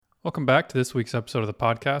Welcome back to this week's episode of the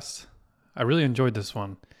podcast. I really enjoyed this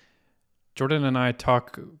one. Jordan and I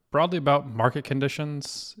talk broadly about market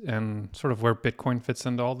conditions and sort of where Bitcoin fits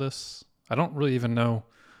into all this. I don't really even know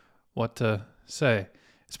what to say.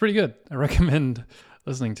 It's pretty good. I recommend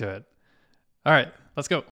listening to it. All right, let's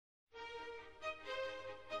go.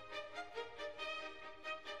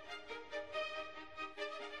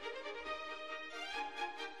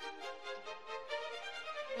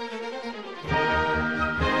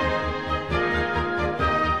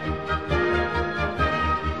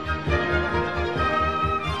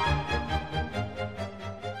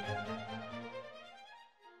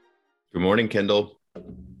 Good morning, Kendall.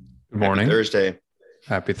 Good morning. Happy Thursday.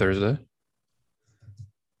 Happy Thursday.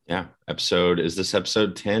 Yeah. Is this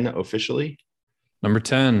episode 10 officially? Number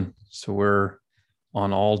 10. So we're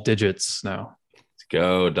on all digits now. Let's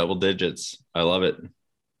go. Double digits. I love it.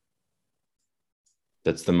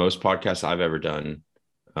 That's the most podcasts I've ever done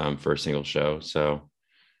for a single show. So,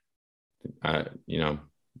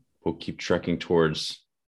 we'll keep trekking towards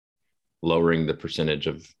lowering the percentage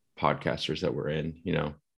of podcasters that we're in,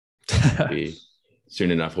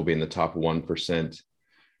 soon enough, we'll be in the top 1%.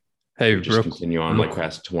 Hey, just continue on like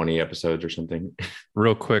past 20 episodes or something.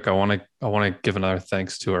 Real quick, I want to give another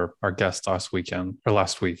thanks to our guest last week,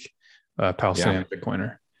 Palestinian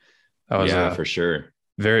Bitcoiner. That was for sure.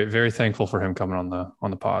 Very, very thankful for him coming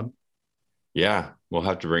on the pod. Yeah, we'll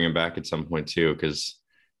have to bring him back at some point too, because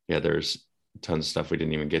there's tons of stuff we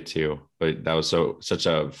didn't even get to, but that was such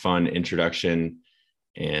a fun introduction.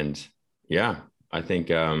 And I think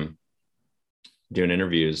doing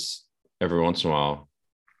interviews every once in a while,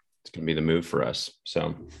 it's going to be the move for us.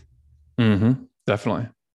 So definitely.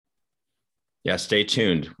 Yeah, stay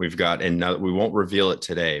tuned. We've got another, we won't reveal it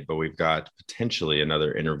today, but we've got potentially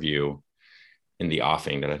another interview in the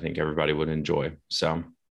offing that I think everybody would enjoy. So I'll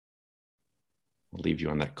leave you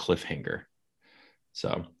on that cliffhanger.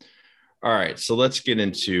 So, all right. So let's get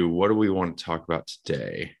into what do we want to talk about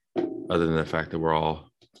today, other than the fact that we're all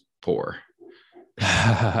poor.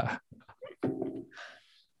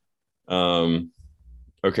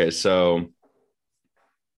 Okay. So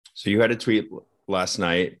you had a tweet last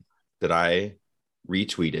night that I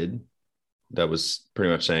retweeted that was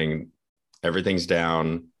pretty much saying everything's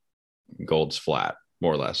down, gold's flat,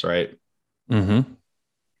 more or less, right?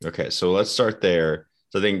 Okay, so let's start there.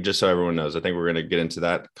 So I think, just so everyone knows, I think we're going to get into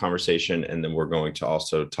that conversation, and then we're going to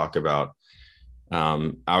also talk about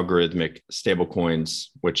algorithmic stablecoins,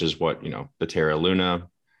 which is what the Terra Luna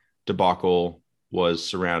debacle was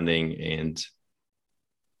surrounding, and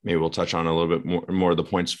maybe we'll touch on a little bit more of the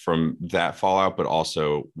points from that fallout, but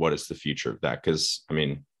also what is the future of that? Because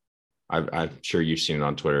I'm sure you've seen it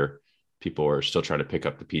on Twitter. People are still trying to pick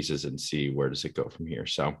up the pieces and see where does it go from here.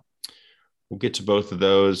 So we'll get to both of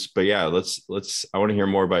those, but I want to hear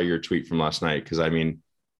more about your tweet from last night. Cause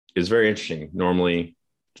it's very interesting. Normally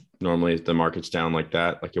if the market's down like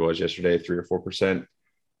that, like it was yesterday, 3 or 4%,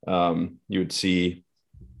 you would see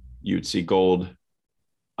gold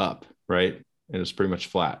up, right? And it's pretty much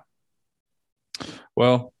flat.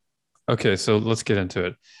 Well, okay, so let's get into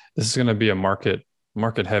it. This is going to be a market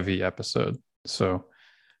heavy episode. So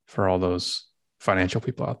for all those financial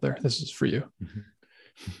people out there, this is for you.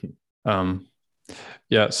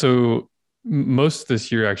 So most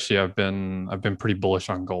this year, actually, I've been pretty bullish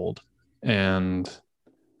on gold, and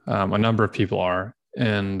a number of people are,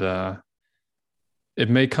 and it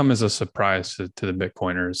may come as a surprise to the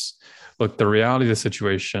Bitcoiners. Look, the reality of the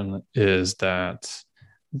situation is that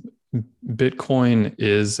Bitcoin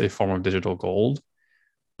is a form of digital gold,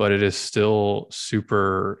 but it is still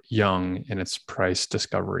super young in its price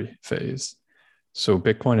discovery phase. So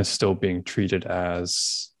Bitcoin is still being treated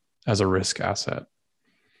as a risk asset,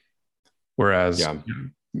 whereas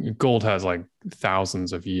gold has like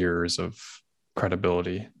thousands of years of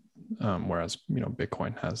credibility, whereas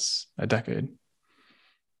Bitcoin has a decade.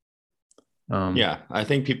 I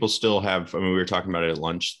think people still have, we were talking about it at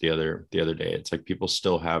lunch the other day. It's like people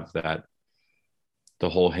still have the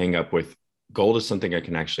whole hang up with gold is something I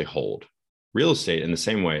can actually hold. Real estate in the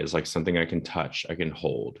same way is like something I can touch, I can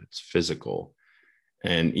hold, it's physical.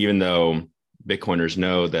 And even though Bitcoiners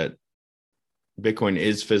know that Bitcoin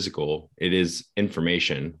is physical, it is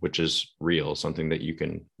information, which is real, something that you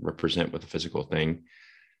can represent with a physical thing.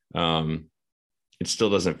 It still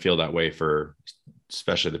doesn't feel that way for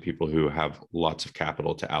especially the people who have lots of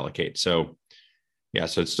capital to allocate. So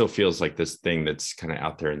it still feels like this thing that's kind of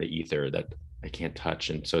out there in the ether that I can't touch.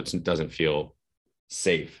 And so it doesn't feel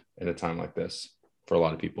safe in a time like this for a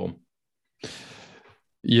lot of people.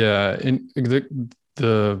 Yeah. And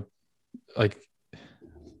the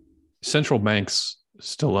central banks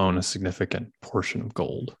still own a significant portion of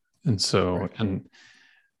gold. And so, Right.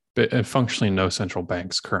 and functionally no central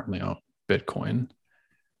banks currently own Bitcoin,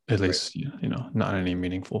 at Right. least, not in any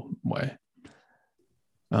meaningful way.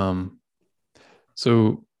 Um,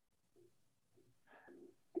 so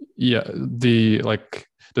yeah, the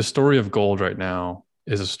story of gold right now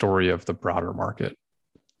is a story of the broader market,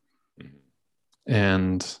 Mhm.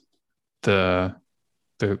 and the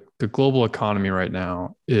the global economy right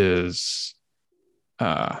now is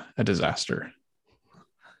a disaster.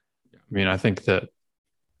 I mean, I think that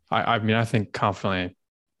I mean, I think confidently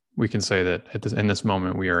we can say that in this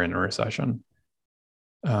moment we are in a recession.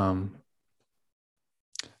 Um,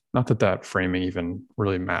 Not that that framing even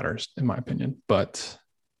really matters, in my opinion, but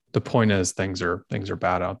the point is things are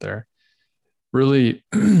bad out there. Really,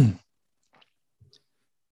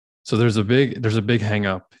 so there's a big hang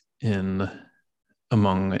up in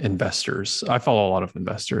among investors. I follow a lot of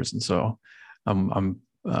investors, and so I'm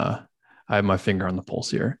I have my finger on the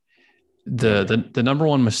pulse here. The, Okay. the the number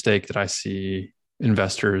one mistake that I see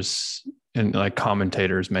investors and like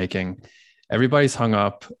commentators making, everybody's hung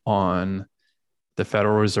up on the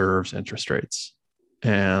Federal Reserve's interest rates,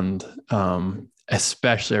 and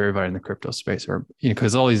especially everybody in the crypto space, or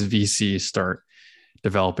because all these VCs start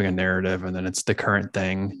developing a narrative, and then it's the current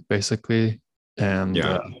thing basically, and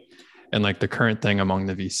Yeah. and like the current thing among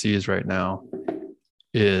the VCs right now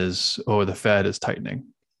is, oh, the Fed is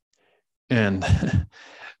tightening, and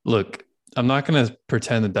look, I'm not going to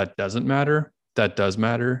pretend that that doesn't matter. That does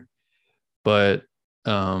matter, but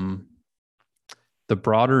um, the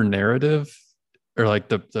broader narrative, or like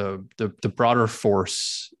the broader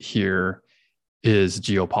force here, is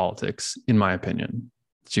geopolitics, in my opinion.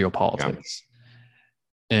 Yeah. Geopolitics,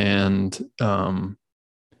 and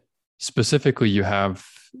specifically, you have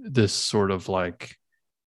this sort of like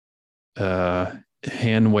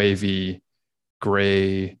hand wavy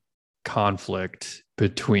gray conflict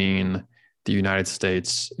between the United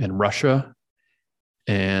States and Russia,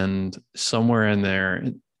 and somewhere in there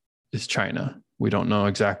is China. We don't know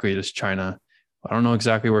exactly. It is China. I don't know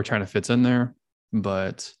exactly where China fits in there,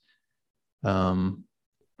 but um,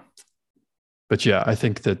 but yeah, I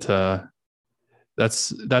think that that's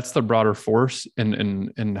the broader force,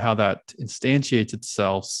 and how that instantiates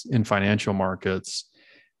itself in financial markets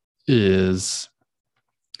is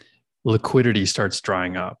liquidity starts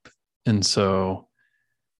drying up, and so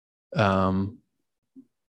um,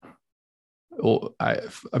 well, I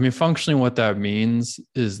mean, functionally, what that means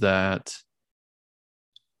is that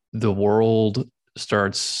the world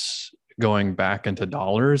starts going back into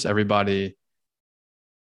dollars. Everybody,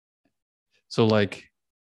 so like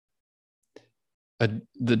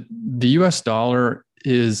the U.S. dollar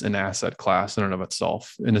is an asset class in and of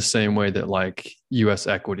itself, in the same way that like U.S.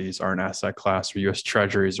 equities are an asset class, or U.S.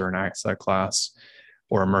 treasuries are an asset class,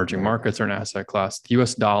 or emerging Right. markets are an asset class. The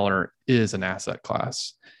U.S. dollar is an asset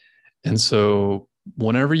class, and so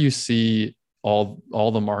whenever you see all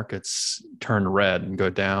the markets turn red and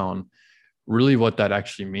go down, really what that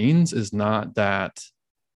actually means is not that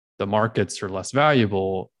the markets are less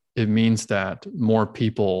valuable. It means that more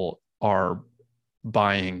people are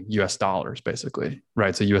buying US dollars, basically,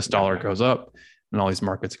 right? So US Yeah. dollar goes up and all these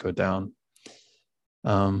markets go down.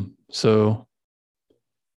 So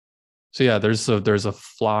yeah, there's a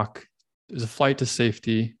flight to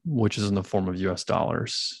safety, which is in the form of US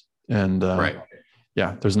dollars. And Right.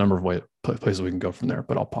 yeah, there's a number of places we can go from there,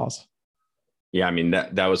 but I'll pause. Yeah. I mean,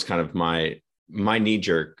 that was kind of my knee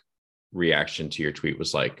jerk reaction to your tweet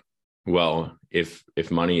was like, well, if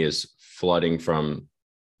money is flooding from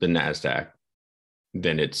the NASDAQ,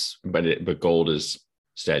 then but gold is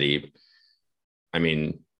steady. I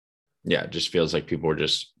mean, yeah, it just feels like people are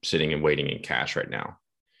just sitting and waiting in cash right now,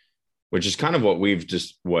 which is kind of what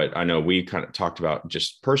I know we kind of talked about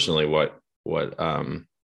just personally, what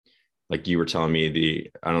like you were telling me,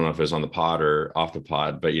 I don't know if it was on the pod or off the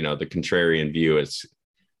pod, but the contrarian view is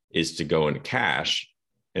to go into cash.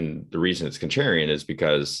 And the reason it's contrarian is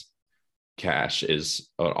because cash is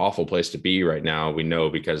an awful place to be right now. We know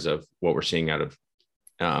because of what we're seeing out of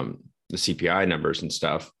the CPI numbers and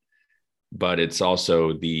stuff, but it's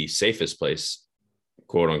also the safest place,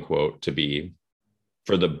 quote unquote, to be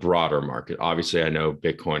for the broader market. Obviously, I know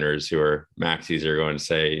Bitcoiners who are maxis are going to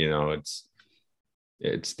say,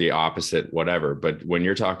 it's the opposite, whatever. But when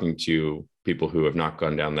you're talking to people who have not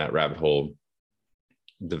gone down that rabbit hole,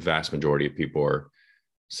 the vast majority of people are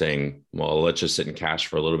saying, well, let's just sit in cash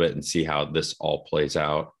for a little bit and see how this all plays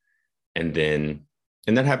out. And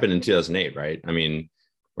that happened in 2008, right? I mean,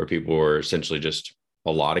 where people were essentially just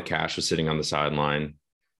a lot of cash was sitting on the sideline.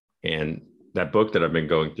 And that book that I've been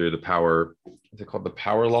going through, is it called The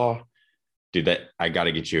Power Law? Dude, that I got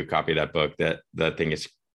to get you a copy of that book. That thing is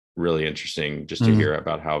really interesting just to hear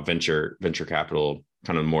about how venture capital,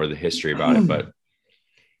 kind of more of the history about it. But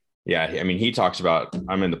yeah, I mean, he talks about,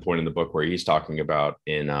 I'm in the point in the book where he's talking about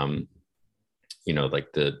in,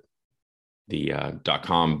 like the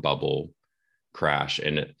 .com bubble crash,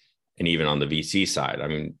 and even on the VC side. I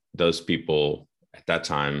mean, those people at that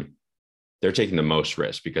time, they're taking the most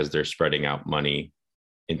risk because they're spreading out money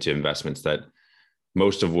into investments that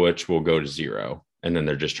most of which will go to zero. And then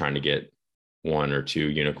they're just trying to get one or two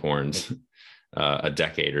unicorns a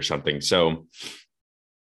decade or something. So,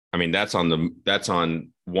 I mean, that's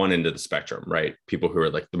on one end of the spectrum, right? People who are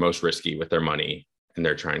like the most risky with their money and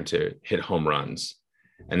they're trying to hit home runs.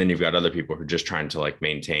 And then you've got other people who are just trying to like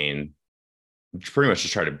maintain, pretty much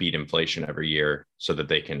just try to beat inflation every year so that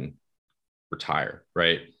they can retire,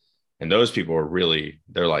 right? And those people are really,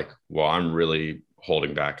 they're like, well, I'm really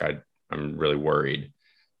holding back. I'm really worried.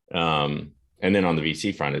 And then on the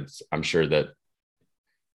VC front, I'm sure that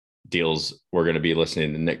deals, we're going to be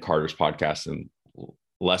listening to Nick Carter's podcast, and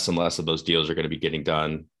less of those deals are going to be getting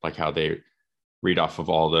done, like how they read off of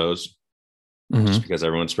all those, just because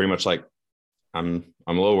everyone's pretty much like, I'm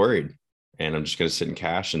a little worried, and I'm just going to sit in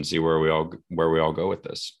cash and see where we all go with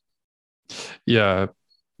this. Yeah.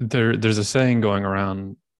 There's a saying going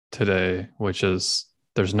around today, which is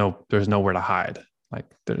there's nowhere to hide. Like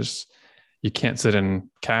you can't sit in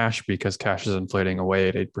cash because cash is inflating away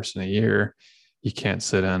at 8% a year. You can't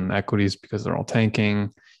sit in equities because they're all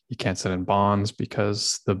tanking. You can't sit in bonds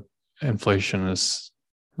because the inflation is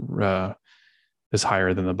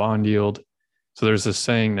higher than the bond yield. So there's this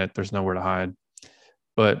saying that there's nowhere to hide,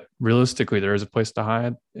 but realistically, there is a place to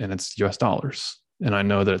hide, and it's US dollars. And I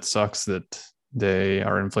know that it sucks that they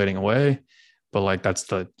are inflating away, but like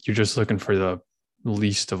you're just looking for the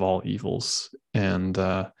least of all evils. And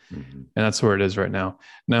that's where it is right now.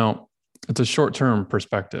 Now it's a short-term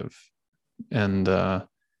perspective.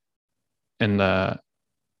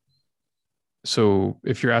 So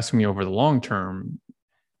if you're asking me over the long term,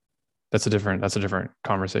 that's a different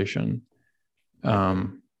conversation.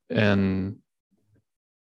 And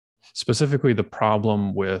specifically, the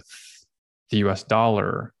problem with the US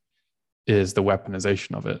dollar is the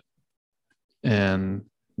weaponization of it.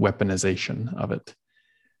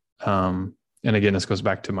 And again, this goes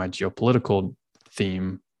back to my geopolitical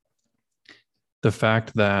theme. The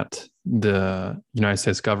fact that the United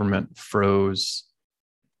States government froze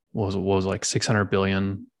was like 600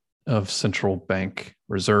 billion of central bank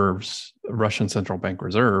reserves, Russian central bank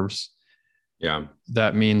reserves. Yeah.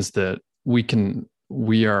 That means that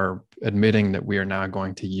we are admitting that we are now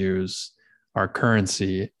going to use our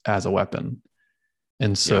currency as a weapon.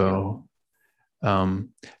 And so,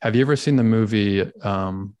 have you ever seen the movie,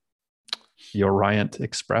 The Orient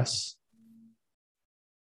Express?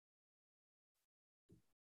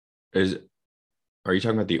 Are you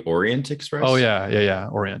talking about the Orient Express? Oh yeah.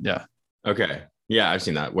 Orient. Yeah. Okay. Yeah. I've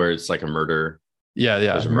seen that, where it's like a murder. Yeah.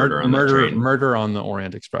 There's a murder on the train. Murder on the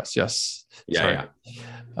Orient Express. Yes. Yeah.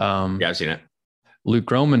 Yeah. I've seen it. Luke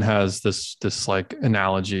Groman has this like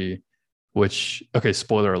analogy, which, okay,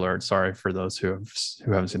 spoiler alert, sorry for those who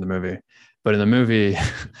haven't seen the movie, but in the movie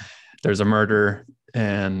there's a murder,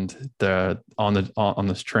 and on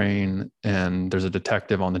this train, and there's a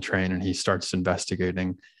detective on the train, and he starts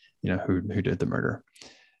investigating, who did the murder.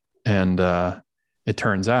 And it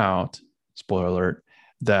turns out, spoiler alert,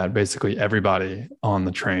 that basically everybody on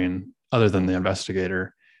the train other than the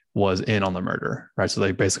investigator was in on the murder, right? So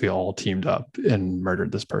they basically all teamed up and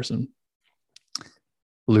murdered this person.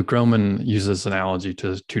 Luke Groman uses this analogy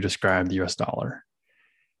to describe the US dollar,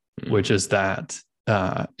 which is that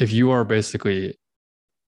if you are basically,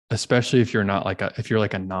 especially if you're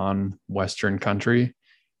like a non-Western country,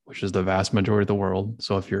 which is the vast majority of the world.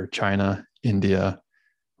 So if you're China, India,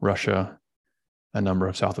 Russia, a number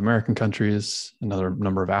of South American countries, another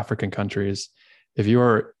number of African countries, if you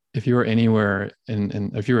are anywhere if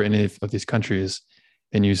you are in any of these countries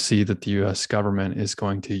and you see that the US government is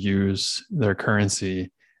going to use their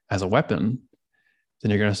currency as a weapon,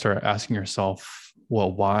 then you're going to start asking yourself,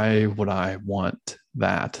 well, why would I want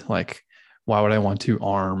that? Like, why would I want to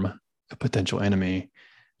arm a potential enemy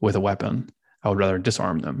with a weapon? I would rather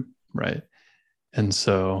disarm them, right? And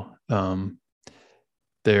so the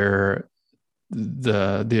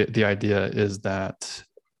idea is that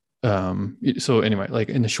so anyway, like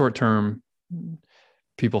in the short term,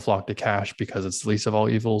 people flock to cash because it's the least of all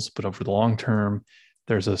evils, but over the long term,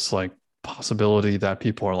 there's this like possibility that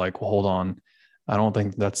people are like, well, hold on, I don't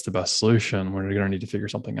think that's the best solution. We're going to need to figure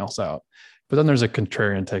something else out. But then there's a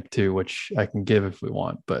contrarian take too, which I can give if we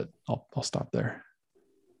want, but I'll stop there.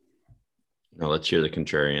 No, let's hear the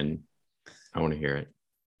contrarian. I want to hear it.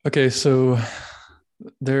 Okay, so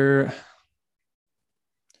they're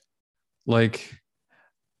like,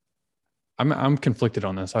 I'm conflicted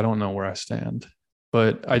on this. I don't know where I stand,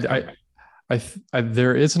 but Okay.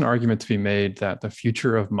 there is an argument to be made that the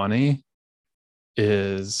future of money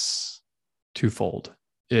is twofold.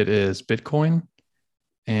 It is Bitcoin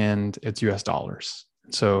and it's US dollars.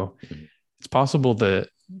 So Mhm. it's possible that,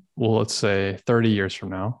 well, let's say 30 years from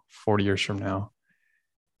now, 40 years from now,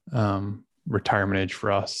 retirement age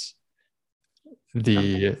for us,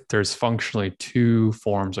 Yeah. there's functionally two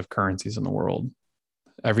forms of currencies in the world.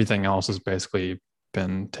 Everything else has basically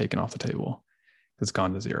been taken off the table. It's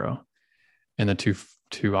gone to zero. And the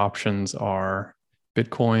two options are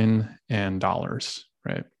Bitcoin and dollars,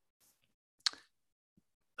 right?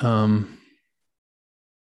 Um,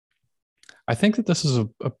 I think that this is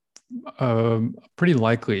a pretty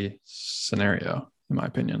likely scenario, in my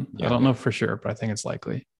opinion. I Yeah. don't know for sure, but I think it's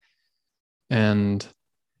likely. And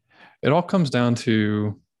it all comes down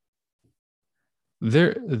to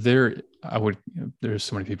I would, there's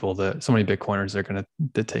so many people that, so many Bitcoiners that are going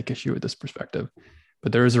to take issue with this perspective,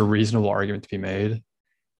 but there is a reasonable argument to be made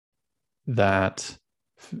that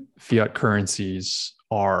fiat currencies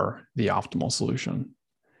are the optimal solution.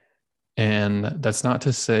 And that's not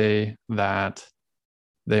to say that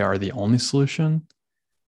they are the only solution,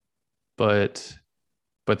 but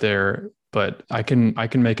I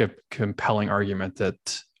can make a compelling argument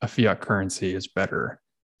that a fiat currency is better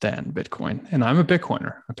than Bitcoin. And I'm a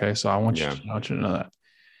Bitcoiner. Okay. So Yeah. I want you to know that.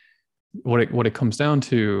 What it comes down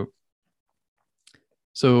to,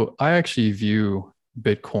 so I actually view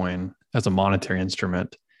Bitcoin as a monetary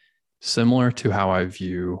instrument, similar to how I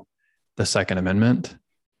view the Second Amendment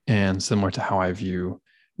and similar to how I view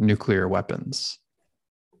nuclear weapons.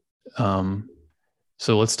 Um,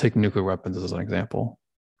 so let's take nuclear weapons as an example.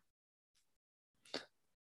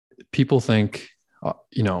 People think,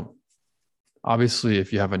 obviously,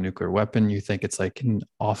 if you have a nuclear weapon, you think it's like an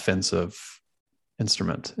offensive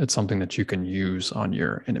instrument. It's something that you can use on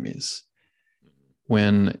your enemies.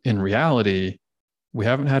 When in reality, we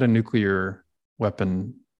haven't had a nuclear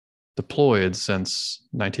weapon deployed since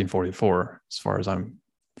 1944, as far as I'm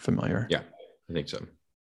familiar. Yeah. I think so.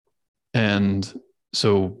 And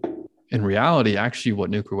so in reality, actually what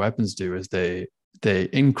nuclear weapons do is they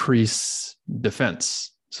increase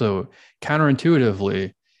defense. So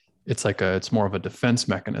counterintuitively, it's more of a defense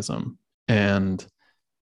mechanism. And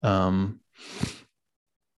um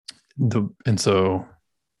so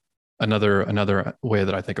another way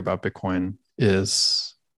that I think about Bitcoin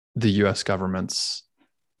is the US government's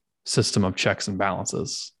system of checks and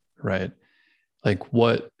balances, right? Like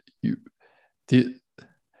what you the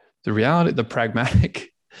the reality, the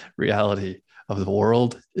pragmatic reality of the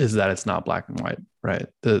world is that it's not black and white, right?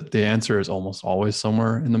 The answer is almost always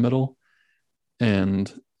somewhere in the middle.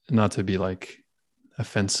 And not to be like a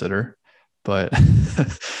fence sitter, but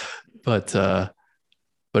but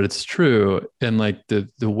but it's true. And like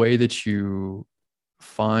the way that you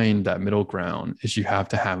find that middle ground is you have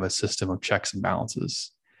to have a system of checks and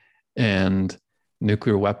balances. And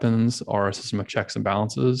nuclear weapons are a system of checks and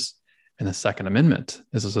balances. And the Second Amendment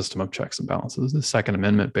is a system of checks and balances. The Second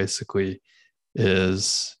Amendment basically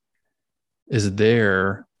is is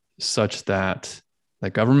there such that the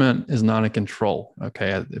government is not in control.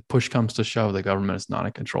 Okay, if push comes to shove, the government is not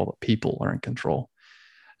in control. The people are in control.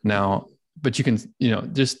 Now, but you can,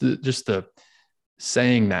 just the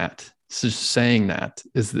saying that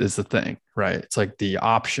is the thing, right? It's like the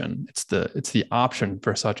option. It's the option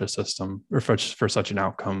for such a system, or for such an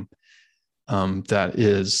outcome, that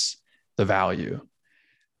is the value.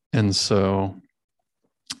 And so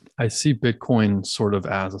I see Bitcoin sort of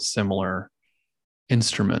as a similar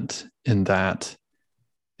instrument in that,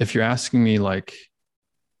 if you're asking me, like,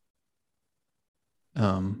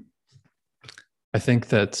 um, I think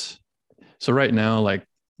that, so right now, like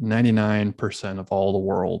 99% of all the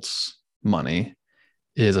world's money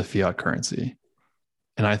is a fiat currency.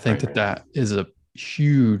 And I think Right. that is a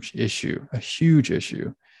huge issue,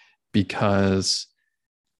 because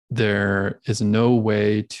there is no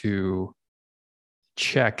way to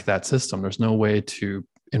check that system. There's no way to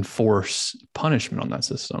enforce punishment on that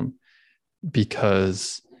system,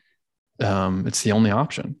 because it's the only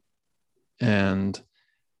option. And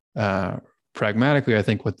pragmatically, I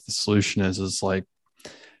think what the solution is like,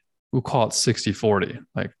 we'll call it 60-40.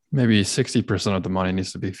 Like maybe 60% of the money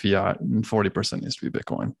needs to be fiat and 40% needs to be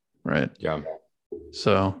Bitcoin, right? Yeah.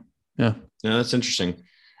 So, yeah. No, that's interesting.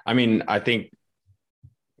 I mean, I think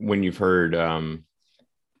when you've heard,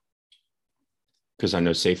 because I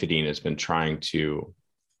know Saifedean has been trying to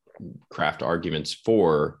craft arguments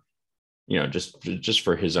for, just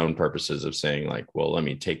for his own purposes of saying like, well, let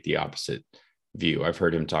me take the opposite view. I've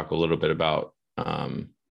heard him talk a little bit about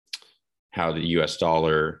how the US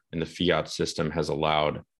dollar and the fiat system has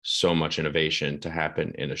allowed so much innovation to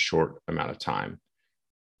happen in a short amount of time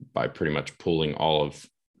by pretty much pulling all of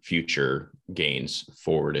future gains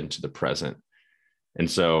forward into the present. And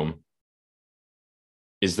so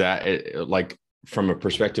is that like from a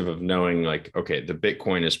perspective of knowing like, okay, the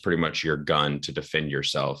Bitcoin is pretty much your gun to defend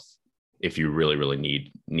yourself if you really, really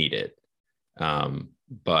need it.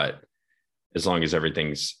 But as long as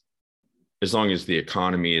as long as the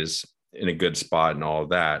economy is in a good spot and all of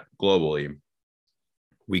that globally,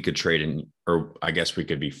 we could trade in, or I guess we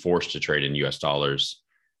could be forced to trade in US dollars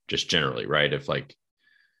just generally, right? If like,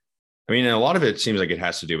 I mean, a lot of it seems like it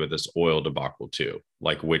has to do with this oil debacle too,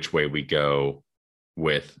 like which way we go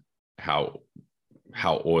with how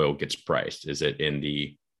oil gets priced. Is it in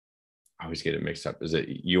the, I always get it mixed up. Is it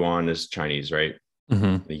yuan is Chinese, right?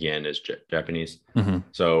 Mm-hmm. The yen is Japanese. Mm-hmm.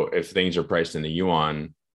 So if things are priced in the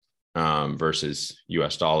yuan versus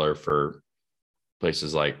US dollar for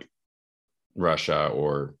places like Russia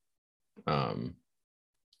or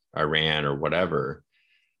Iran or whatever,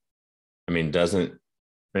 I mean, that's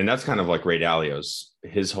kind of like Ray Dalio's,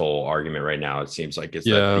 his whole argument right now, it seems like, is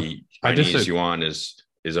that Yeah, the Chinese yuan is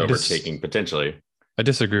overtaking potentially. I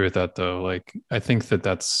disagree with that though. Like, I think that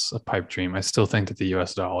that's a pipe dream. I still think that the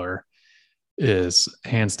US dollar is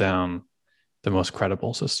hands down the most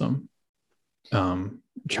credible system. Well,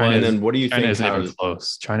 and then what do you China think? isn't even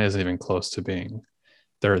close. China isn't even close to being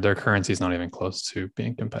their currency is not even close to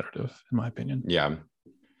being competitive, in my opinion. Yeah.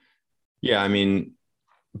 Yeah. I mean,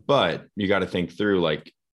 but you got to think through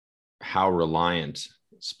like how reliant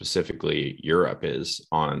specifically Europe is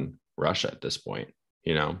on Russia at this point,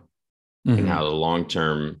 Mm-hmm. and how the long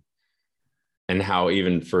term, and how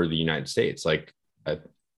even for the United States, like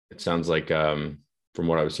it sounds like from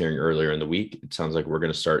what I was hearing earlier in the week, it sounds like we're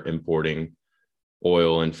going to start importing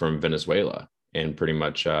oil in from Venezuela and pretty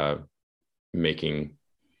much making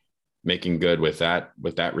good with that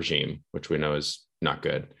regime, which we know is not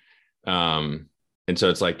good. And so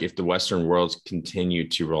it's like if the Western worlds continue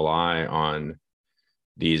to rely on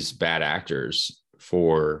these bad actors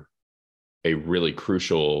for a really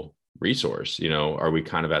crucial resource, are we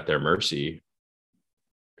kind of at their mercy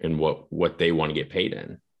in what they want to get paid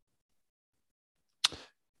in?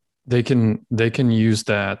 They can use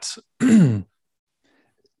that.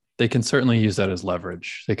 They can certainly use that as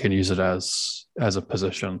leverage. They can use it as a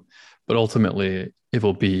position, but ultimately it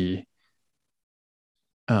will be.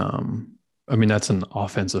 I mean, that's an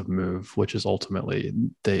offensive move, which is ultimately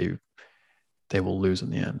they will lose in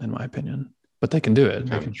the end, in my opinion. But they can do it.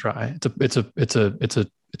 They can try.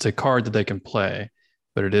 It's a card that they can play,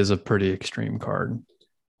 but it is a pretty extreme card.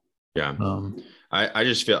 Yeah. I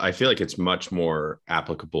feel like it's much more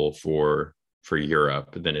applicable for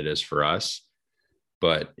Europe than it is for us.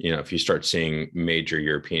 But, if you start seeing major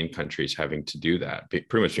European countries having to do that,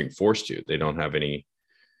 pretty much being forced to, they don't have any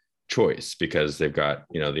choice because they've got,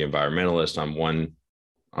 the environmentalist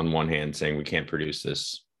on one hand saying we can't produce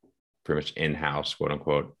this pretty much in-house, quote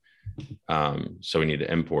unquote. So we need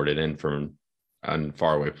to import it in from a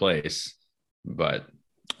faraway place. But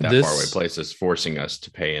that faraway place is forcing us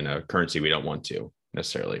to pay in a currency we don't want to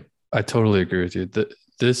necessarily. I totally agree with you.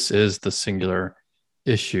 This is the singular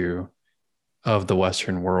issue of the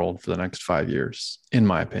Western world for the next 5 years, in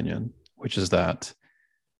my opinion, which is that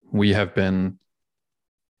we have been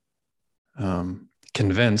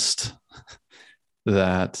convinced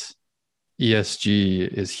that ESG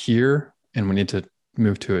is here and we need to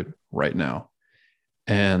move to it right now.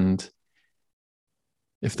 And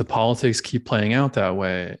if the politics keep playing out that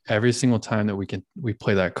way, every single time that we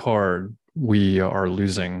play that card, we are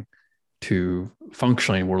losing to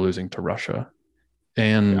functionally, we're losing to Russia.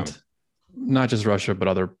 And not just Russia, but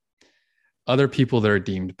other people that are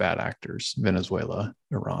deemed bad actors, Venezuela,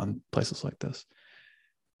 Iran, places like this.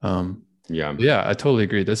 Yeah, I totally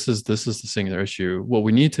agree. This is the singular issue. What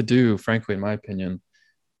we need to do, frankly, in my opinion,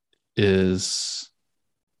 is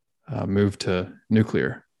move to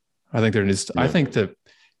nuclear. I think there needs to, I think that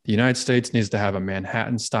the United States needs to have a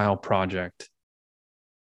Manhattan style project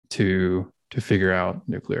to figure out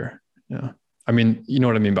nuclear. Yeah. I mean, you know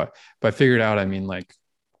what I mean by figure it out, I mean like,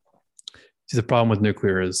 see, the problem with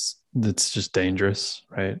nuclear is it's just dangerous,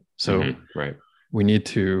 right? So right. We need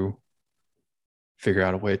to figure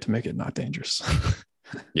out a way to make it not dangerous.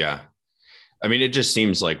 Yeah. I mean, it just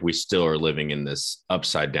seems like we still are living in this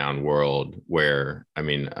upside down world where, I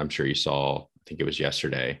mean, I'm sure you saw, I think it was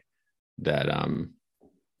yesterday that,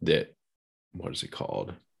 what is it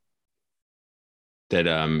called?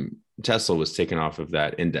 That, Tesla was taken off of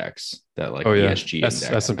that index, that like ESG index.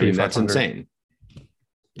 S&P I mean, that's 500. insane.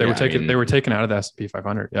 Yeah, I They mean, were taken out of the S&P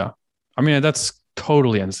 500. Yeah. I mean, that's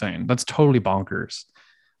totally insane. That's totally bonkers.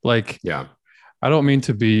 Like, yeah, I don't mean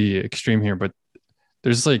to be extreme here, but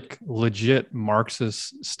there's like legit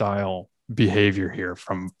Marxist style behavior here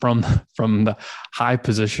from the high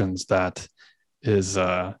positions that is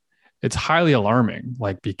it's highly alarming,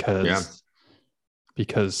 like yeah.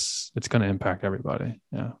 because it's going to impact everybody.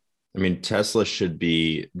 Yeah. I mean, Tesla should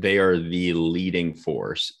be, they are the leading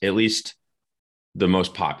force, at least the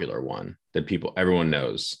most popular one that everyone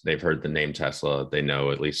knows. They've heard the name Tesla. They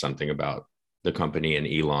know at least something about the company and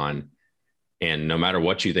Elon. And no matter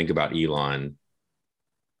what you think about Elon,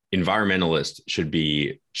 environmentalists should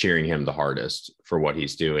be cheering him the hardest for what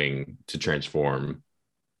he's doing to transform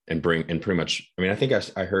and bring, and pretty much, I mean, I think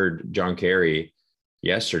I heard John Kerry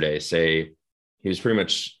yesterday say he was pretty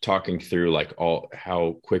much talking through like all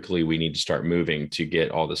how quickly we need to start moving to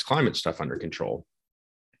get all this climate stuff under control.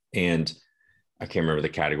 And I can't remember the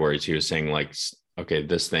categories. He was saying like, okay,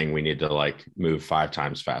 this thing we need to like move 5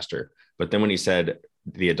 times faster. But then when he said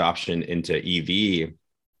the adoption into EV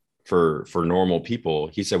for normal people,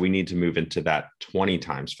 he said we need to move into that 20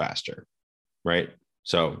 times faster, right?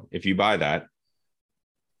 So if you buy that,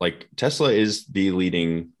 like Tesla is they're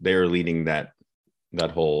leading that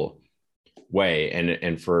whole way.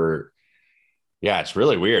 And for, yeah, it's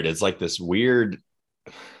really weird. It's like this weird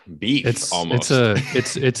beef almost.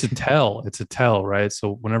 It's a tell, right?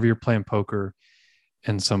 So whenever you're playing poker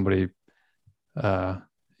and somebody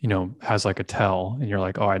has like a tell and you're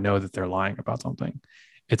like, oh, I know that they're lying about something.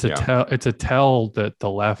 Yeah. It's a tell that the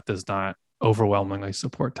left does not overwhelmingly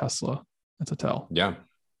support Tesla. It's a tell. Yeah.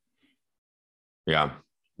 Yeah.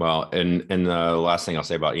 Well, and the last thing I'll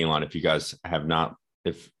say about Elon, if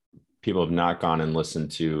people have not gone and listened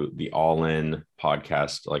to the All In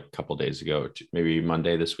podcast like a couple days ago, maybe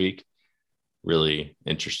Monday this week, really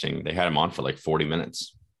interesting. They had him on for like 40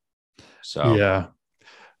 minutes. So Yeah.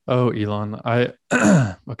 Oh, Elon.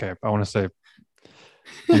 Okay. I want to say a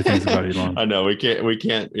few things about Elon. I know we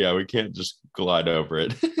can't just glide over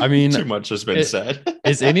it. I mean, too much has been said.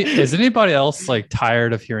 Is anybody else like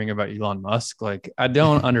tired of hearing about Elon Musk? Like, I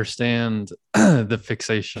don't understand the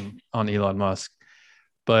fixation on Elon Musk,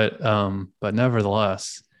 but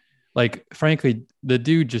nevertheless, like, frankly, the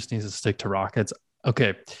dude just needs to stick to rockets.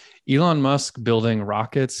 Okay. Elon Musk building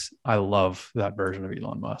rockets. I love that version of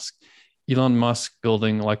Elon Musk. Elon Musk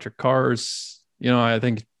building electric cars. I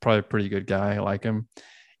think probably a pretty good guy. I like him.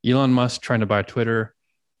 Elon Musk trying to buy Twitter.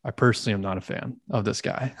 I personally am not a fan of this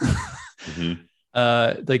guy. Mm-hmm.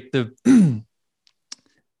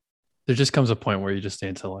 There just comes a point where you just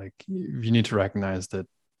need to you need to recognize that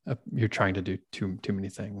you're trying to do too many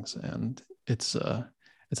things, and it's a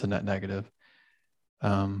net negative.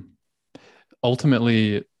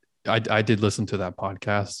 Ultimately, I did listen to that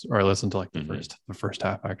podcast, or I listened to like the first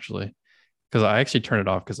half actually, because I actually turned it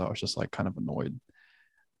off because I was just like kind of annoyed.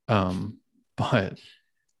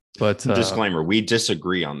 But disclaimer, we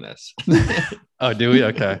disagree on this. Oh, do we?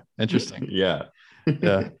 Okay, interesting. Yeah.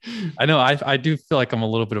 Yeah, I know. I do feel like I'm a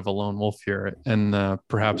little bit of a lone wolf here, and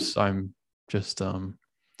perhaps I'm just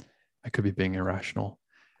I could be being irrational.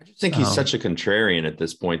 I just think he's such a contrarian at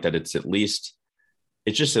this point that it's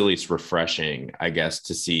just at least refreshing, I guess,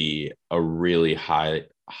 to see a really high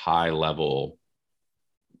level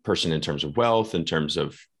person in terms of wealth, in terms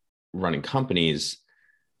of running companies,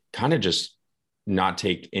 kind of just not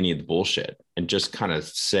take any of the bullshit and just kind of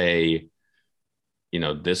say,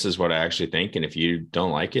 this is what I actually think. And if you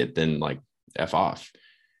don't like it, then like F off.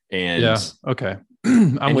 And yeah, okay.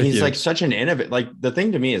 I'm with he's you. like such an innovative, like the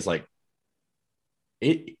thing to me is like,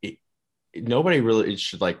 nobody really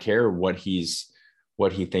should like care what he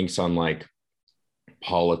thinks on like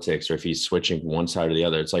politics, or if he's switching one side or the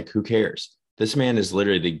other. It's like, who cares? This man is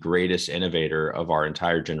literally the greatest innovator of our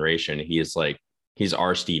entire generation. He's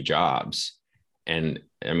our Steve Jobs. And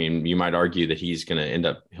I mean, you might argue that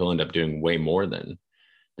he'll end up doing way more than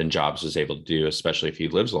Jobs was able to do, especially if he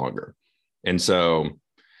lives longer. And so,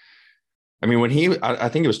 I mean, I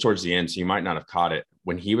think it was towards the end, so you might not have caught it,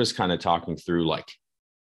 when he was kind of talking through like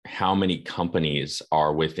how many companies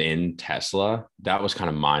are within Tesla. That was kind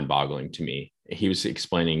of mind boggling to me. He was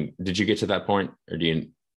explaining, did you get to that point, or do you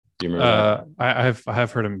remember that? I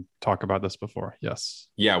have heard him talk about this before. Yes.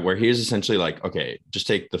 Yeah. Where he is essentially like, okay, just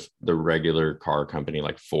take the regular car company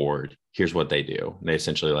like Ford. Here's what they do. They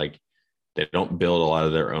essentially like, they don't build a lot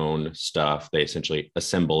of their own stuff. They essentially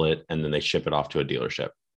assemble it and then they ship it off to a dealership.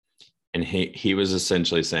 And he was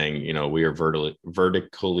essentially saying, we are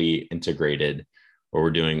vertically integrated, or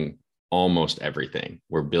we're doing almost everything.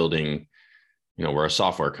 We're building, we're a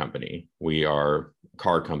software company. We are a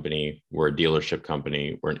car company. We're a dealership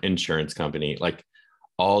company. We're an insurance company. Like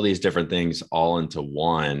all these different things all into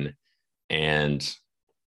one. And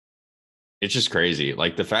it's just crazy.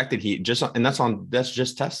 Like the fact that he just, and that's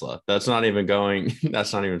just Tesla. That's not even going,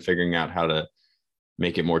 that's not even figuring out how to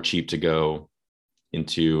make it more cheap to go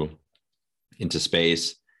into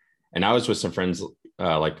space. And I was with some friends,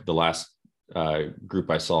 like the last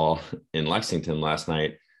group I saw in Lexington last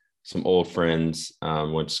night, some old friends,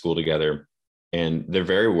 went to school together, and they're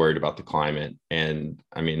very worried about the climate. And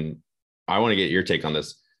I mean, I want to get your take on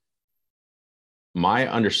this. My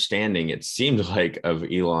understanding, it seemed like, of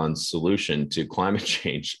Elon's solution to climate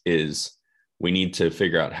change is we need to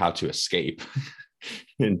figure out how to escape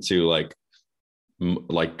and to like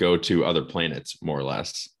go to other planets, more or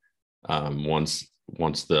less, once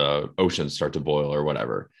the oceans start to boil or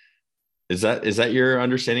whatever. Is that your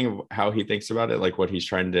understanding of how he thinks about it? Like what he's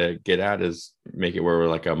trying to get at is make it where we're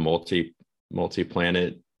like a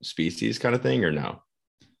multi-planet species kind of thing, or no?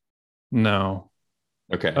 No.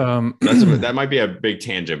 Okay. That might be a big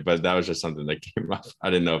tangent, but that was just something that came up. I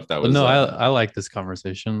didn't know if that was. No, I like this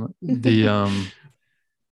conversation.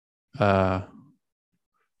 I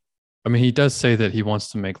mean, he does say that he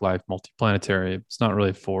wants to make life multiplanetary. It's not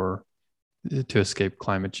really to escape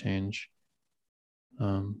climate change.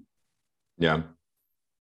 Yeah.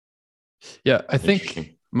 Yeah, I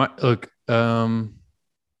think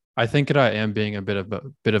I think that I am being a bit of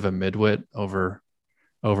a midwit over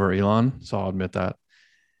Elon, so I'll admit that.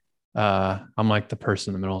 I'm like the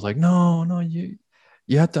person in the middle. Is like, no, you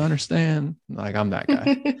have to understand. Like I'm that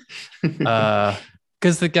guy.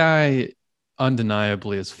 Because the guy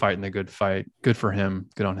undeniably is fighting a good fight. Good for him.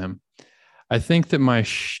 Good on him. I think that my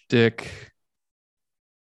shtick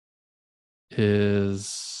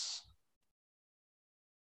is,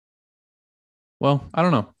 well, I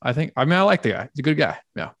don't know. I mean, I like the guy. He's a good guy.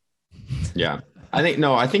 Yeah. Yeah. I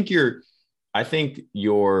think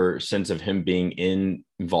your sense of him being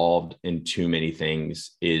involved in too many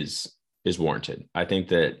things is warranted. I think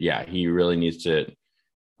that, yeah, he really needs to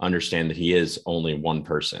understand that he is only one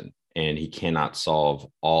person and he cannot solve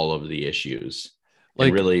all of the issues. Like,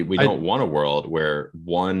 and really, we don't want a world where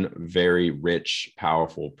one very rich,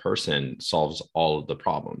 powerful person solves all of the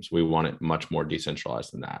problems. We want it much more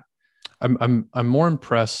decentralized than that. I'm more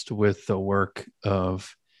impressed with the work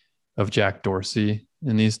of Jack Dorsey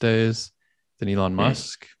in these days than Elon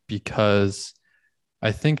Musk, because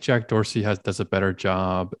I think Jack Dorsey does a better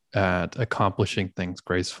job at accomplishing things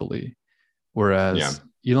gracefully, whereas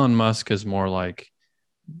Elon Musk is more like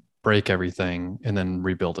break everything and then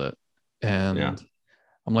rebuild it. And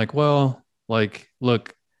I'm like, well, like,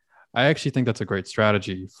 look, I actually think that's a great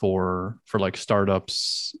strategy for like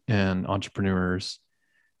startups and entrepreneurs.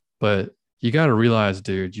 But you got to realize,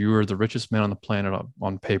 dude, you are the richest man on the planet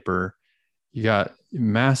on paper. You got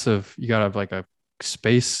you got to have like a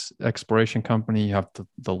space exploration company. You have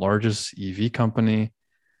the largest EV company.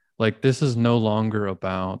 Like, this is no longer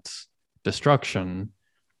about destruction.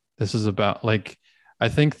 This is about, like, I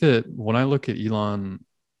think that when I look at Elon,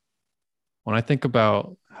 when I think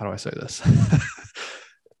about, how do I say this?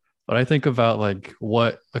 When I think about like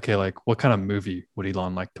what kind of movie would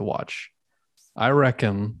Elon like to watch? I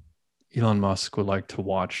reckon Elon Musk would like to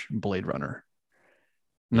watch Blade Runner.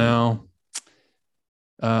 Now,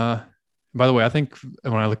 by the way, I think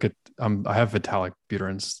when I look at, I have Vitalik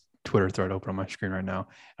Buterin's Twitter thread open on my screen right now.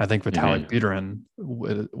 I think Vitalik Buterin,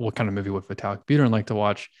 what kind of movie would Vitalik Buterin like to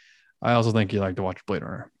watch? I also think he'd like to watch Blade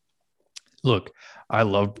Runner. Look, I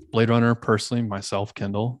love Blade Runner personally, myself,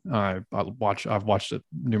 Kendall. I've watched it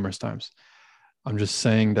numerous times. I'm just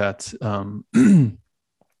saying that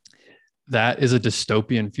that is a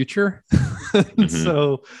dystopian future.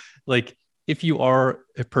 So, like, if you are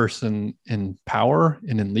a person in power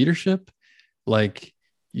and in leadership, like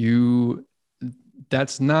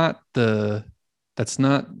that's not the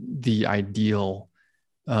ideal,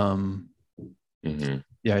 the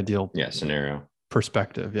ideal scenario.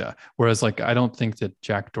 Perspective. Yeah. Whereas, like, I don't think that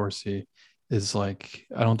Jack Dorsey is like,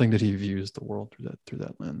 I don't think that he views the world through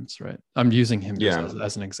that lens. Right. I'm using him just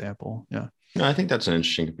as an example. Yeah. No, I think that's an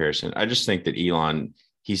interesting comparison. I just think that Elon,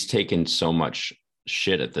 he's taken so much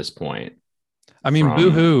shit at this point. I mean,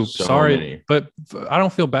 boo-hoo. Sorry, but I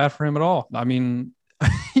don't feel bad for him at all. I mean,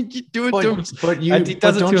 you do it to him.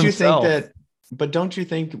 But don't you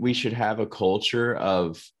think we should have a culture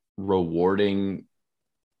of rewarding,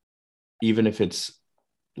 even if it's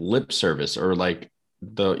lip service, or like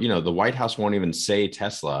the White House won't even say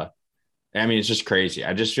Tesla. I mean, it's just crazy.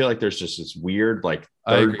 I just feel like there's just this weird, like,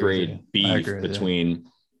 third grade beef between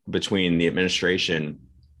the administration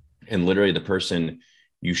and literally the person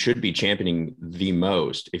you should be championing the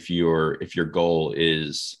most if your goal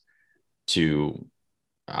is to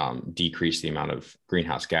decrease the amount of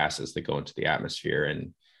greenhouse gases that go into the atmosphere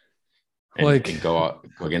Like, and go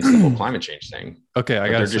against the whole climate change thing. okay, I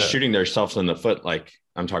But gotta they're just say, shooting themselves in the foot. Like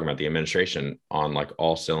I'm talking about the administration on like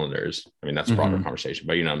all cylinders. I mean, that's a broader mhm. conversation,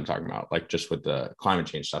 but you know what I'm talking about, like just with the climate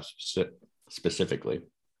change stuff specifically.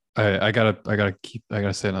 I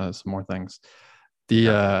gotta say some more things. The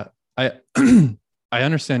Yeah. I I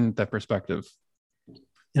understand that perspective,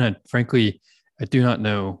 and frankly, I do not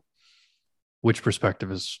know which perspective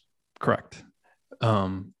is correct.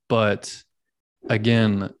 But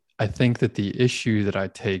again, I think that the issue that I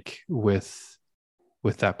take with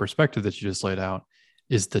that perspective that you just laid out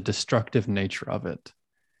is the destructive nature of it.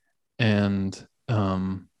 And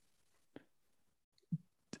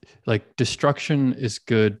like destruction is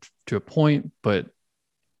good to a point, but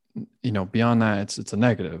beyond that, it's a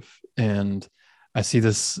negative. And I see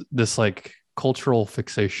this like cultural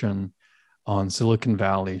fixation on Silicon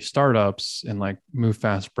Valley startups and like move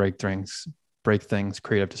fast, break things,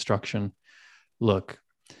 creative destruction. Look,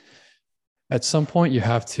 at some point you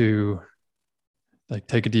have to like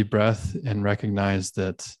take a deep breath and recognize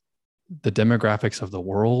that the demographics of the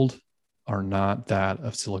world are not that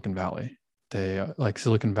of Silicon Valley. They like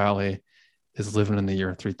Silicon Valley is living in the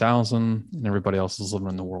year 3000 and everybody else is living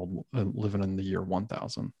in the world living in the year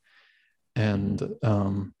 1000. And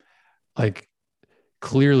like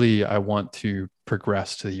clearly I want to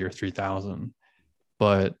progress to the year 3000,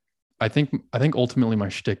 but I think ultimately my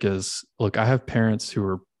shtick is, look, I have parents who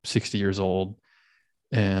are 60 years old,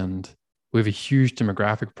 and we have a huge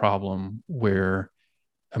demographic problem where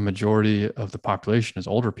a majority of the population is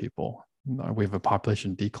older people. We have a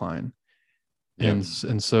population decline. Yeah.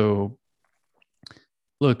 And so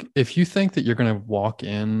look, if you think that you're going to walk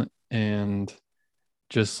in and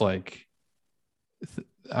just like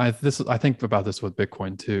I think about this with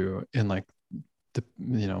Bitcoin too, in like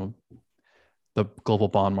the global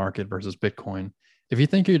bond market versus Bitcoin. If you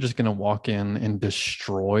think you're just going to walk in and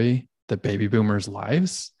destroy the baby boomers'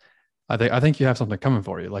 lives, I think you have something coming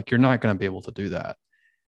for you. Like you're not going to be able to do that.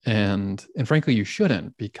 And frankly you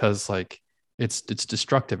shouldn't, because like it's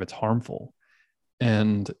destructive, it's harmful.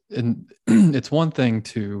 And it's one thing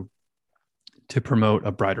to promote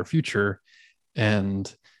a brighter future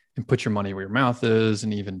and put your money where your mouth is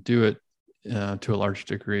and even do it to a large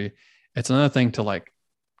degree. It's another thing to like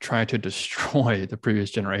try to destroy the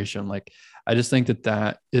previous generation. Like I just think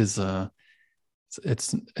that is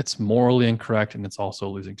it's morally incorrect, and it's also a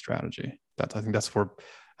losing strategy. I think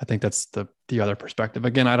that's the other perspective.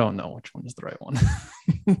 Again, I don't know which one is the right one.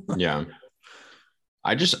 Yeah.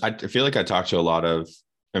 I feel like I talk to a lot of,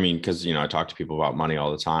 I mean, because, you know, I talk to people about money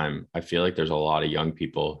all the time. I feel like there's a lot of young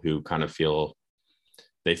people who kind of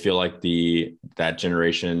they feel like that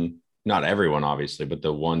generation, not everyone, obviously, but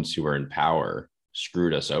the ones who were in power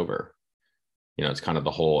screwed us over. You know, it's kind of the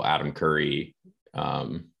whole Adam Curry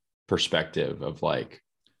perspective of like,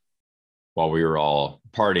 while we were all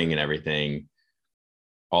partying and everything,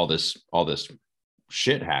 all this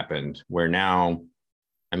shit happened where now,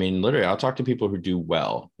 I mean, literally, I'll talk to people who do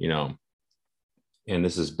well, you know, and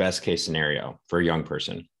this is best case scenario for a young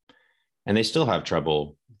person, and they still have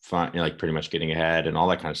trouble like pretty much getting ahead and all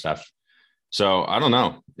that kind of stuff. So I don't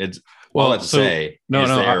know. It's all that to say, no, is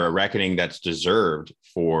no, there a reckoning that's deserved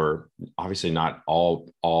for obviously not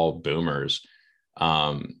all boomers,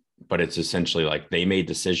 but it's essentially like they made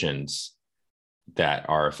decisions that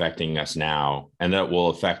are affecting us now and that will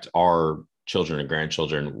affect our children and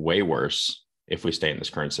grandchildren way worse if we stay in this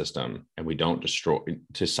current system and we don't destroy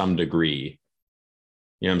to some degree.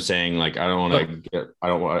 You know what I'm saying? Like, I want to be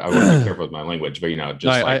careful with my language, but, you know,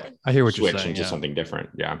 just no, like I hear what you're switch saying. into Yeah. something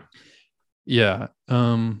different. Yeah. Yeah.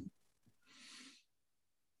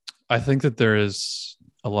 I think that there is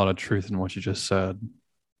a lot of truth in what you just said.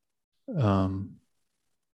 Um,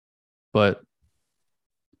 but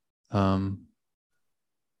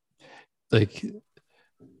like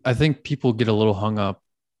I think people get a little hung up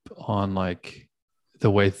on like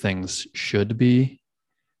the way things should be,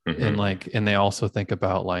 and Mm-hmm. like and they also think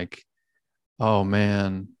about like, oh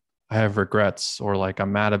man, I have regrets, or like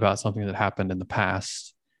I'm mad about something that happened in the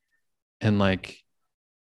past. And like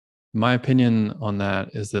my opinion on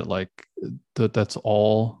that is that like that's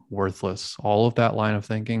all worthless. All of that line of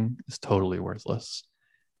thinking is totally worthless.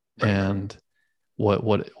 Right. And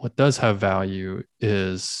what does have value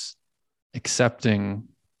is accepting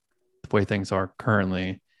the way things are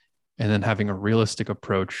currently, and then having a realistic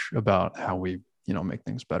approach about how we make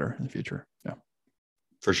things better in the future. Yeah,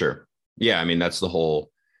 For sure. Yeah. I mean, you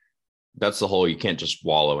can't just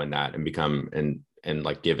wallow in that and become and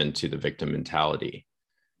like give into the victim mentality.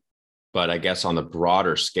 But I guess on the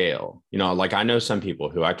broader scale, like I know some people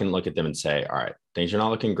who I can look at them and say, all right, things are not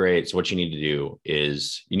looking great. So what you need to do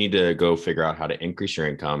is you need to go figure out how to increase your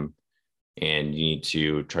income, and you need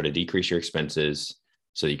to try to decrease your expenses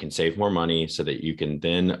so that you can save more money so that you can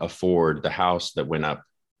then afford the house that went up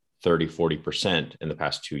 30-40% in the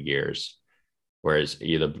past 2 years. Whereas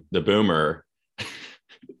the boomer,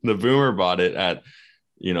 the boomer bought it at,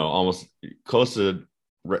 almost close to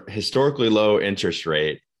historically low interest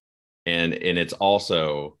rate. And it's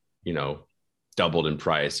also, doubled in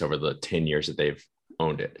price over the 10 years that they've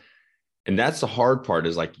owned it. And that's the hard part,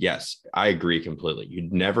 is like, yes, I agree completely. You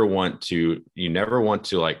never want to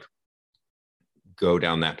like go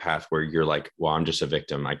down that path where you're like, well, I'm just a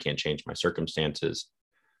victim, I can't change my circumstances.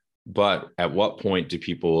 But at what point do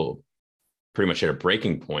people pretty much hit a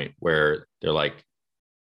breaking point where they're like,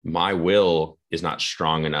 my will is not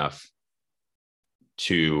strong enough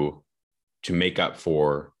to make up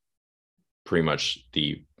for pretty much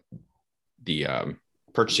the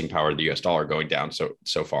purchasing power of the US dollar going down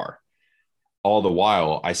so far. All the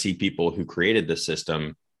while, I see people who created this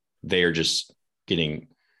system, they are just getting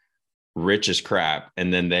rich as crap,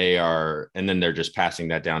 and then they're just passing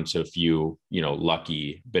that down to a few,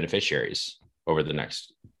 lucky beneficiaries over the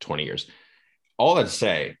next 20 years. All that to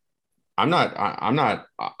say,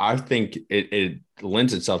 I think it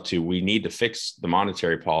lends itself to, we need to fix the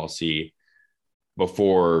monetary policy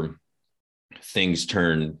before things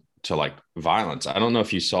turn to like violence. I don't know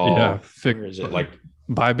if you saw, is it like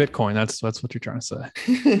buy Bitcoin? That's what you're trying to say.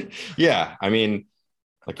 Yeah. I mean,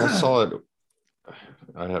 like I saw it,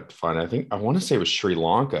 I'd have to find it. I want to say it was Sri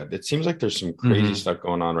Lanka. It seems like there's some crazy stuff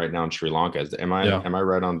going on right now in Sri Lanka. Am I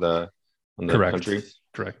right on the Correct. country?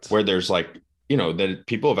 Correct. Where there's like, that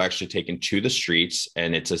people have actually taken to the streets,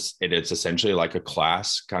 and it's essentially like a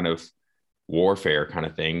class kind of warfare kind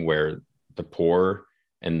of thing, where the poor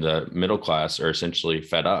and the middle class are essentially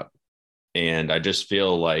fed up. And I just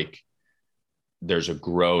feel like there's a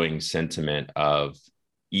growing sentiment of,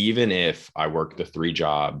 even if I work the 3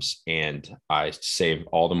 jobs and I save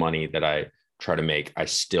all the money that I try to make, I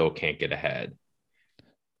still can't get ahead.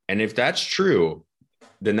 And if that's true,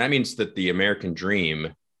 then that means that the American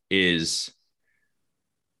dream is,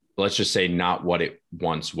 let's just say, not what it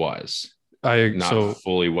once was. Not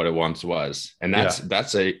fully what it once was. And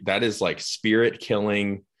that is like spirit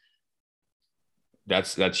killing.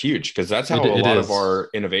 That's huge, because that's how a lot of our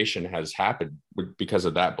innovation has happened, because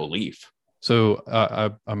of that belief. So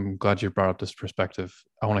I'm glad you brought up this perspective.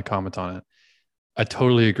 I want to comment on it. I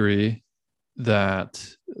totally agree that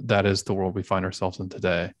is the world we find ourselves in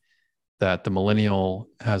today, that the millennial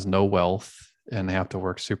has no wealth and they have to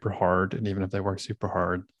work super hard. And even if they work super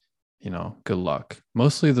hard, good luck.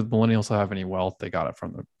 Mostly the millennials that have any wealth, they got it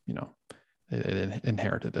from they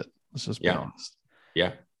inherited it. Let's just be honest.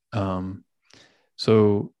 Yeah. But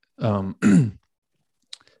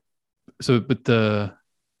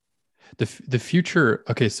the future.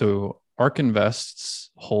 Okay, so ARK Invest's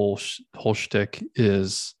whole shtick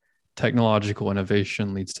is technological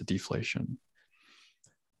innovation leads to deflation.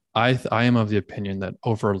 I am of the opinion that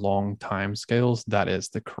over long time scales,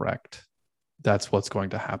 that's what's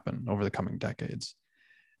going to happen over the coming decades.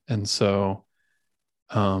 And so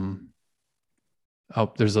there's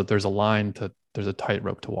a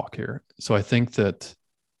tightrope to walk here. So I think that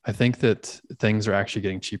things are actually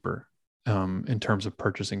getting cheaper in terms of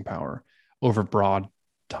purchasing power over broad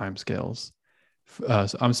timescales.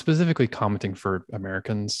 So I'm specifically commenting for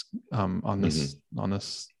Americans on this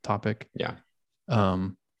topic. Yeah.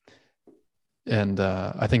 And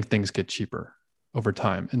I think things get cheaper over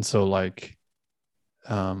time. And so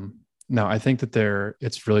now I think that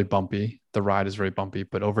it's really bumpy. The ride is very bumpy,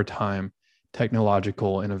 but over time,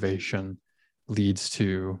 technological innovation leads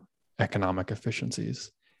to economic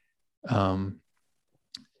efficiencies.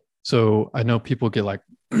 So I know people get like,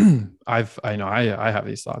 I have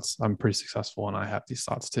these thoughts. I'm pretty successful and I have these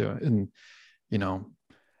thoughts too. And,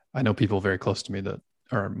 I know people very close to me that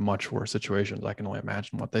are in much worse situations. I can only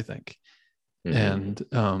imagine what they think. And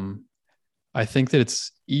I think that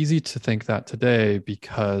it's easy to think that today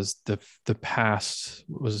because the past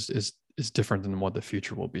is different than what the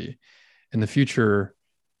future will be. In the future,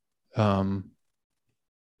 will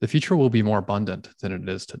be more abundant than it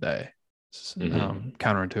is today,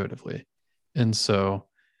 counterintuitively. And so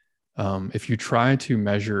if you try to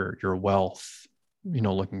measure your wealth,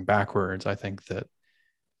 looking backwards, I think that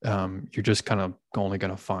you're just kind of only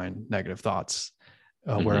going to find negative thoughts.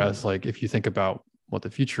 Whereas like if you think about what the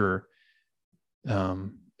future,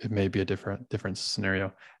 it may be a different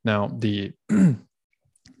scenario. Now the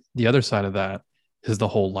other side of that is the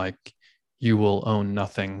whole like you will own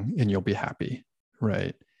nothing and you'll be happy,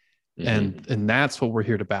 right? And that's what we're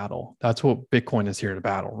here to battle. That's what Bitcoin is here to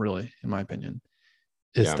battle, really, in my opinion,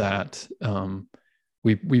 is that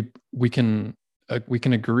we can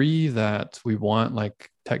agree that we want like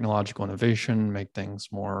technological innovation, make things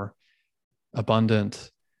more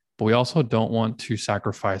abundant, but we also don't want to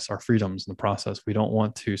sacrifice our freedoms in the process. We don't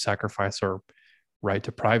want to sacrifice our right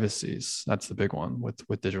to privacies. That's the big one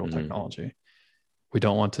with digital technology. We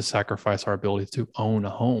don't want to sacrifice our ability to own a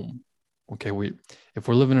home. Okay, if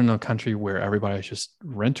we're living in a country where everybody's just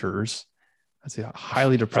renters, that's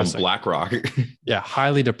highly depressing. From BlackRock. Yeah,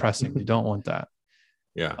 highly depressing. You don't want that.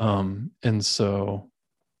 Yeah. And so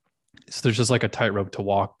there's just like a tightrope to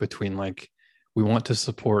walk between like we want to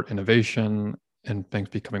support innovation and things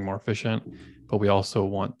becoming more efficient, but we also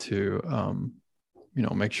want to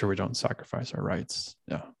make sure we don't sacrifice our rights.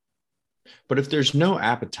 Yeah. But if there's no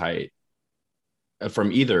appetite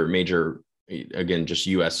from either major, again, just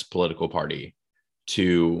US political party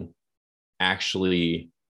to actually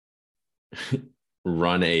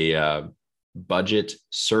run a budget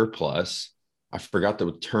surplus, I forgot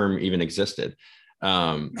the term even existed.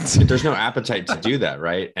 If there's no appetite to do that,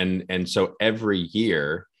 right? And so every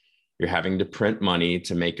year you're having to print money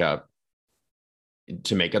to make up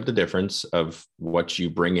the difference of what you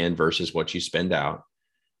bring in versus what you spend out.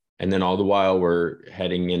 And then all the while we're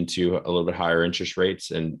heading into a little bit higher interest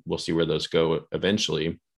rates, and we'll see where those go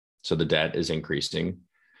eventually. So the debt is increasing.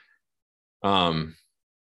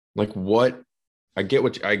 Like what I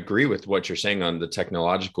agree with what you're saying on the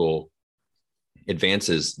technological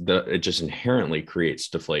advances, it just inherently creates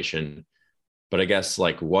deflation. But I guess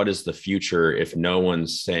like, what is the future if no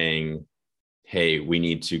one's saying, hey, we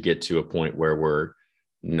need to get to a point where we're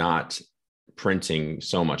not printing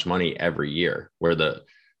so much money every year, where the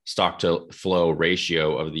stock to flow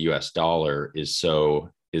ratio of the US dollar is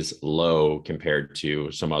low compared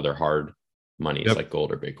to some other hard monies like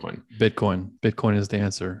gold or Bitcoin. Bitcoin is the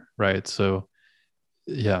answer, right? So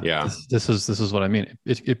this is what I mean.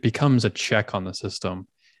 It becomes a check on the system.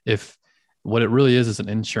 If what it really is an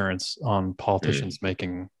insurance on politicians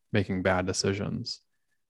making bad decisions.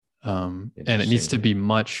 And it needs to be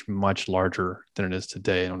much, much larger than it is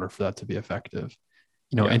today in order for that to be effective.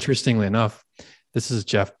 Interestingly enough, this is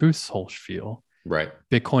Jeff Booth's whole spiel. Right.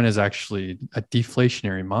 Bitcoin is actually a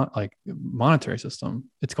deflationary monetary system.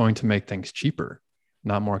 It's going to make things cheaper,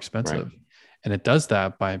 not more expensive. Right. And it does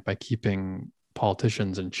that by keeping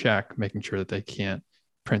politicians in check, making sure that they can't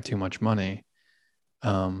print too much money.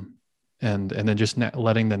 And then just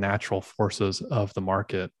letting the natural forces of the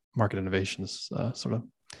market innovations sort of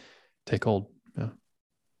take hold. Yeah.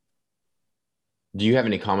 Do you have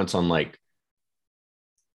any comments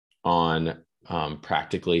on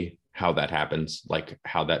practically how that happens, like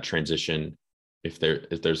how that transition, if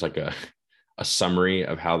there's like a summary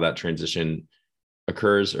of how that transition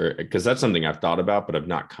occurs, or because that's something I've thought about, but I've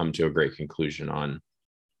not come to a great conclusion on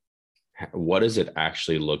what does it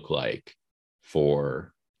actually look like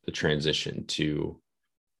for the transition to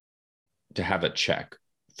have a check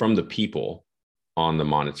from the people on the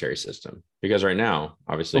monetary system. Because right now,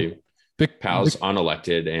 obviously, Powell's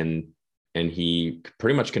unelected and he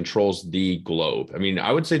pretty much controls the globe. I mean,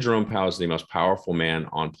 I would say Jerome Powell is the most powerful man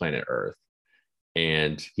on planet Earth,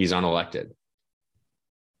 and he's unelected.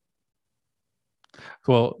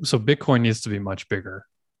 Well, so Bitcoin needs to be much bigger.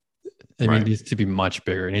 It needs to be much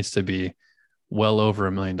bigger. It needs to be well over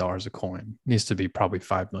 $1 million a coin. It needs to be probably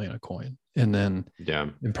 5 million a coin. And then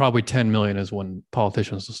and probably 10 million is when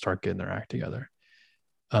politicians will start getting their act together.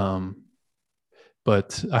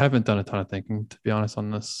 But I haven't done a ton of thinking, to be honest,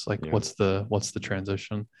 on this. Like, what's the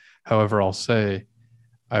transition? However, I'll say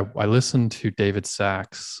I listened to David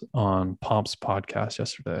Sachs on Pomp's podcast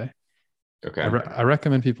yesterday. Okay. I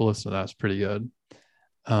recommend people listen to that. It's pretty good.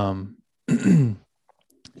 And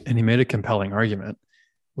he made a compelling argument,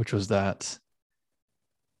 which was that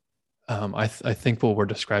I think what we're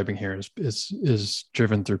describing here is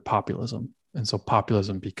driven through populism. And so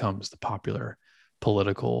populism becomes the popular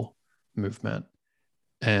political movement.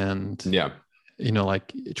 And,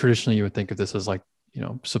 like traditionally you would think of this as like,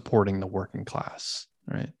 supporting the working class,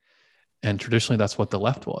 right? And traditionally that's what the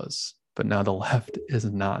left was. But now the left is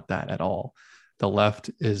not that at all. The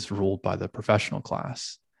left is ruled by the professional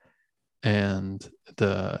class. And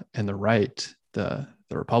the right, the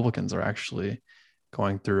Republicans are actually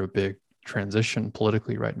going through a big transition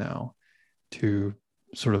politically right now to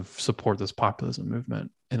sort of support this populism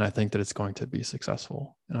movement. And I think that it's going to be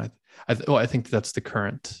successful. And I think that's the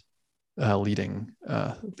current leading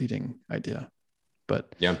idea.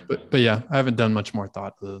 But yeah, I haven't done much more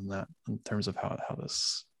thought other than that in terms of how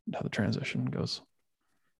the transition goes.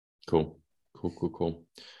 Cool.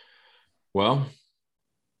 Well,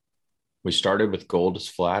 We started with gold is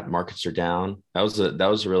flat, markets are down. That was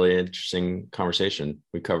a really interesting conversation.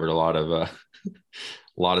 We covered a lot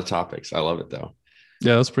of topics. I love it though.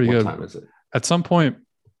 Yeah, that's pretty What good. time is it? At some point,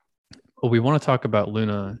 well, we want to talk about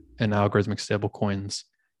Luna and algorithmic stable coins,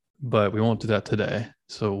 but we won't do that today.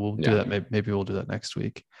 So we'll do Yeah. that. Maybe we'll do that next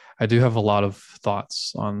week. I do have a lot of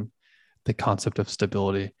thoughts on the concept of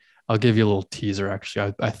stability. I'll give you a little teaser.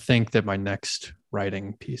 Actually, I think that my next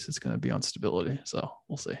writing piece is going to be on stability. So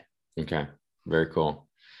we'll see. Okay. Very cool.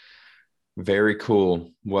 Very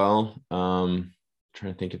cool. Well, trying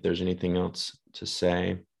to think if there's anything else to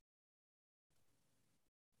say.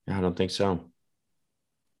 I don't think so.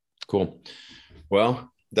 Cool.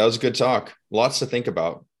 Well, that was a good talk. Lots to think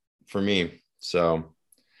about for me. So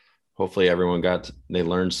hopefully everyone they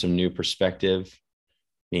learned some new perspective.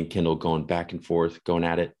 Me and Kendall going back and forth, going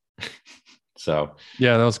at it. So,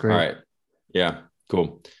 yeah, that was great. All right. Yeah,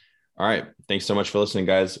 cool. All right. Thanks so much for listening,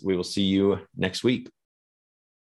 guys. We will see you next week.